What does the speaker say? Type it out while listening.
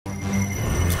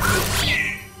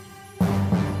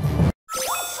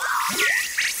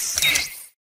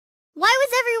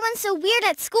so weird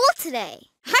at school today?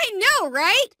 I know,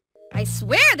 right? I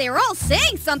swear they were all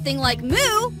saying something like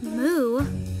moo. Moo?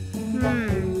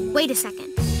 Wait a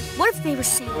second. What if they were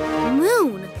saying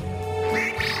moon?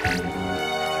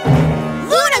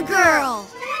 Luna Girl!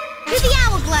 To the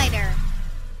Owl Glider!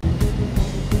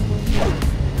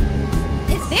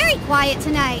 It's very quiet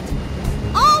tonight.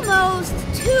 Almost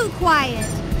too quiet.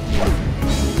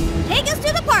 Take us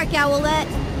to the park, Owlette.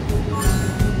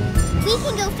 We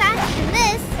can go faster than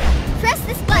this. Press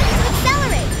this button to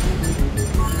accelerate.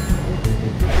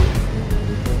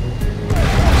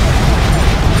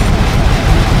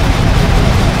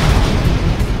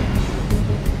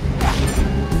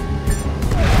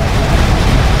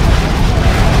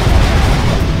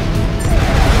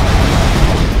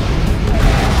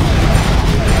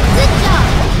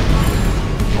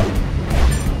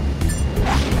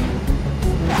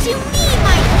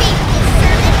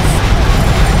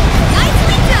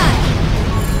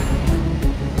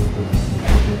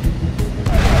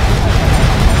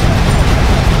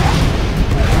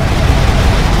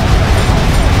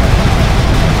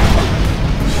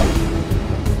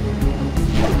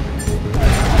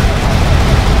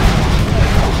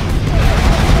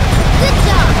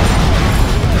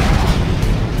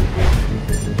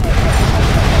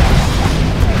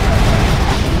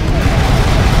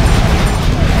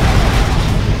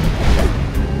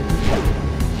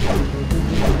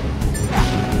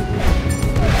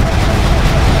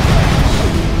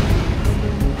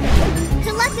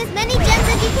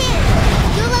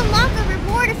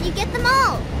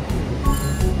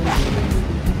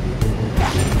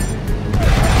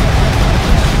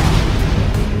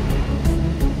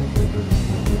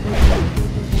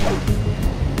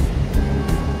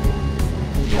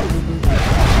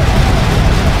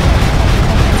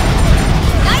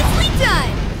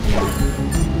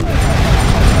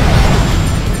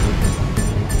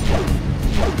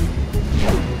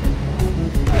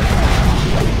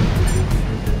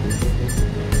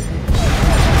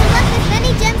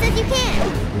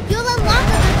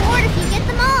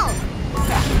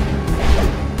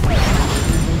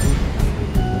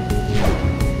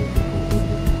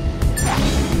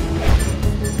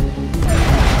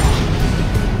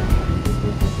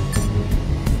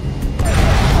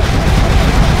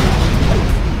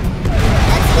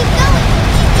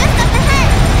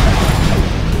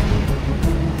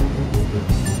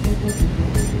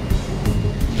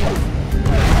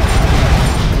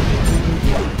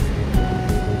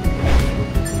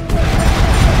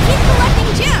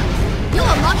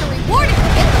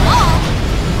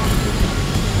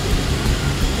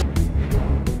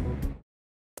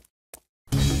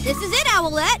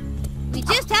 Owlette. We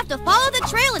just have to follow the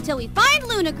trail until we find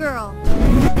Luna Girl.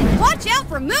 And watch out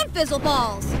for Moonfizzle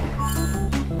balls.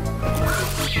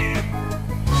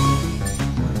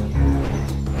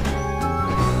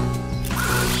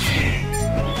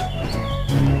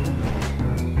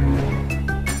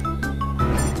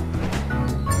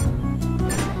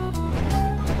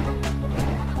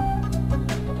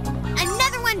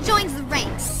 Another one joins the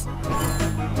ranks.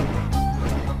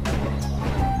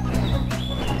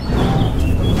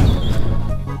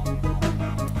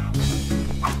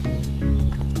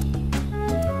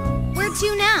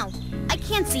 To now. I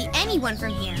can't see anyone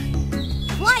from here.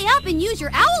 Fly up and use your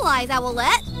owl eyes,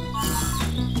 Owlette.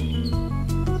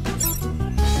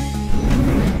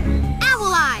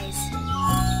 Owl eyes.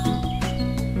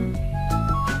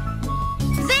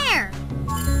 There.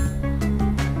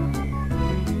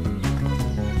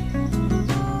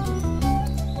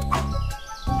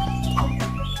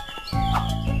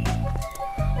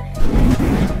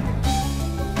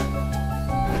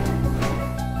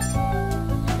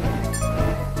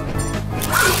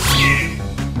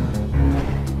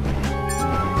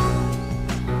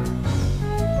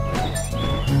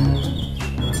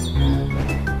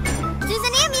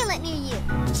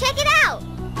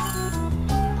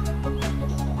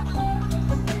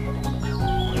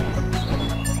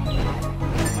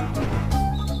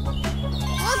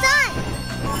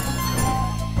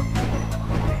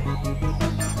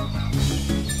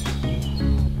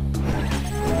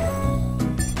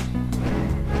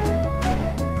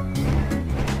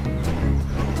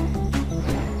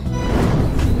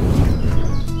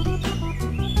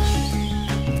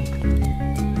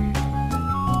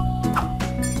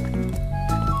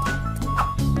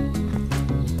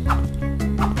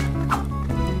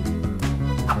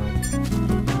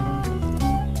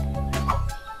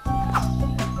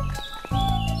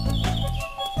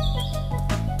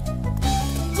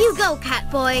 You go,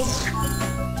 Catboy.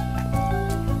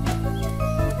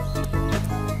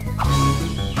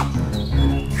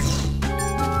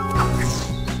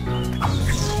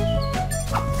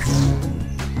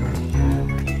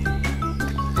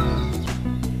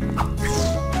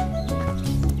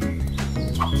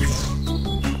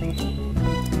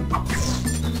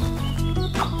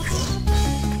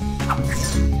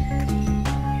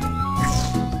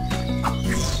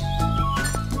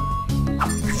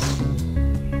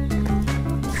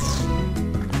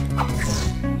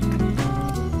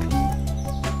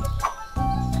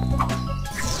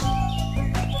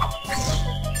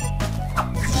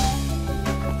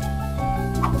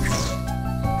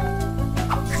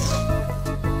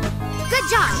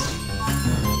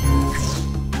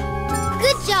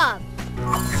 job!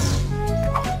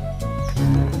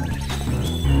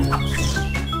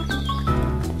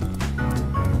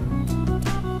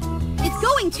 It's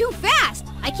going too fast!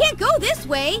 I can't go this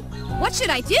way! What should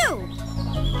I do?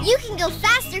 You can go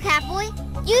faster, Catboy!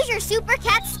 Use your Super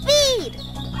Cat speed!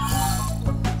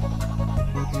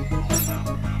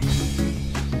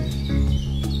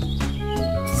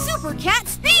 Super Cat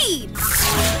speed!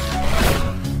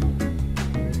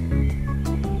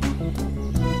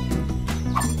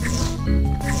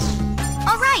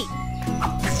 All right!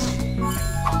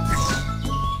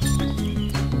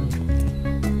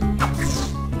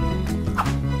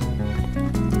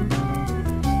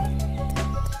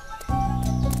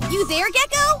 You there,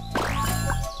 Gekko?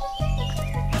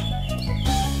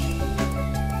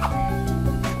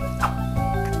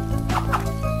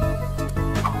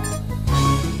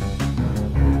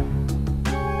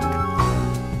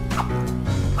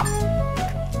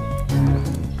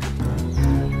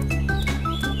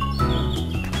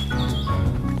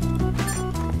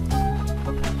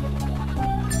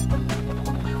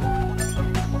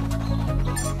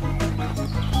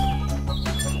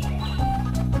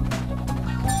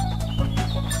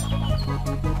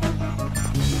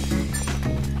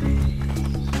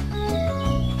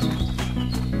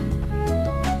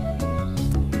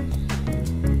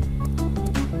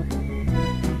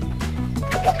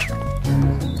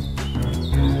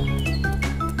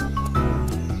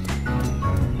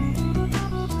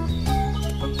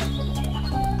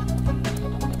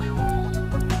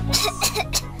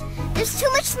 There's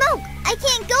too much smoke! I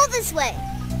can't go this way!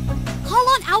 Call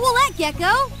on Owlette,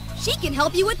 Gekko. She can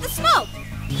help you with the smoke.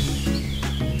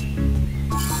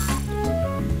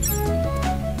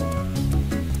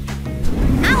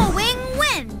 Owl Wing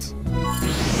Wind.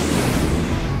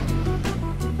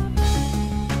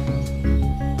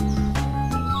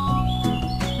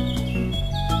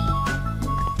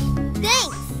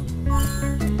 Thanks!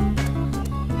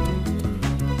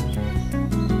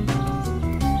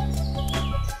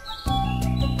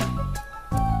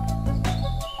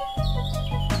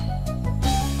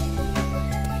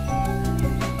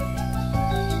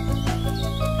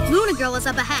 Luna Girl is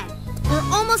up ahead. We're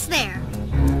almost there.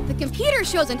 The computer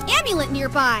shows an amulet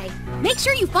nearby. Make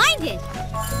sure you find it.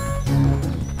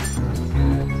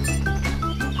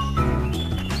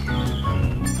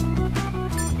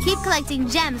 Keep collecting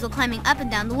gems while climbing up and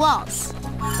down the walls.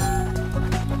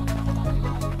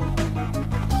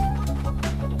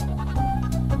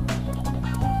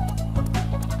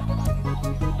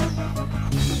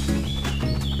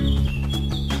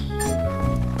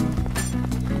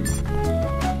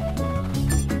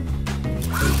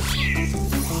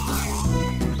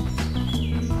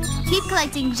 Keep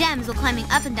collecting gems while climbing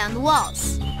up and down the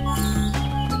walls.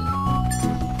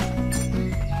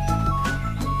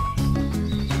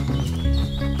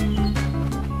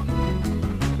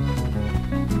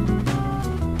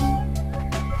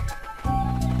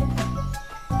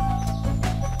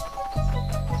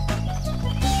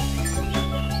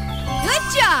 Good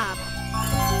job!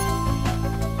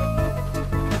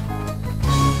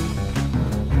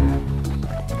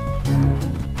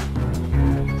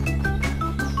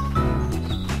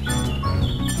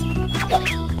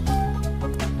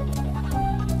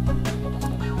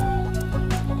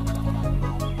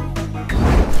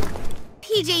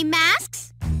 PJ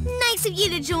Masks? Nice of you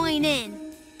to join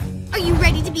in. Are you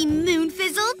ready to be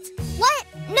Moonfizzled? What?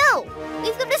 No!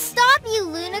 We've come to stop you,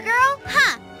 Luna Girl.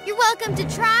 Huh, you're welcome to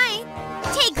try.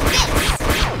 Take this!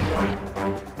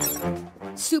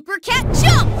 Super Cat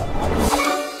Jump!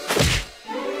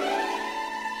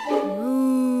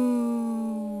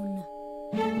 Moon.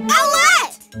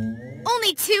 Owlette!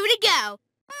 Only 2 to go.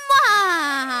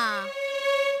 Mwah!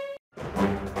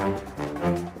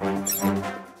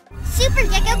 Super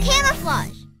Gekko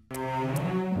camouflage.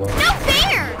 No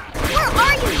fair! Where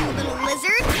are you, you little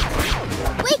lizard?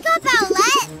 Wake up,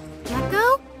 Owlette! Gekko?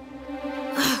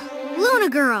 Luna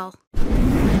Girl.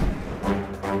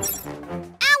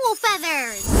 Owl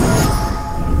feathers!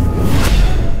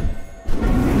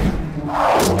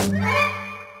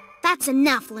 That's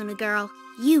enough, Luna Girl.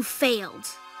 You failed.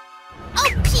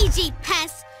 Oh, PJ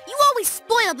Pest! You always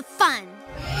spoil the fun!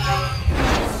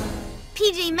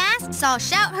 PJ Masks all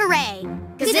shout hooray!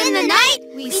 'Cause in the night,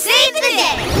 we save the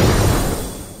day!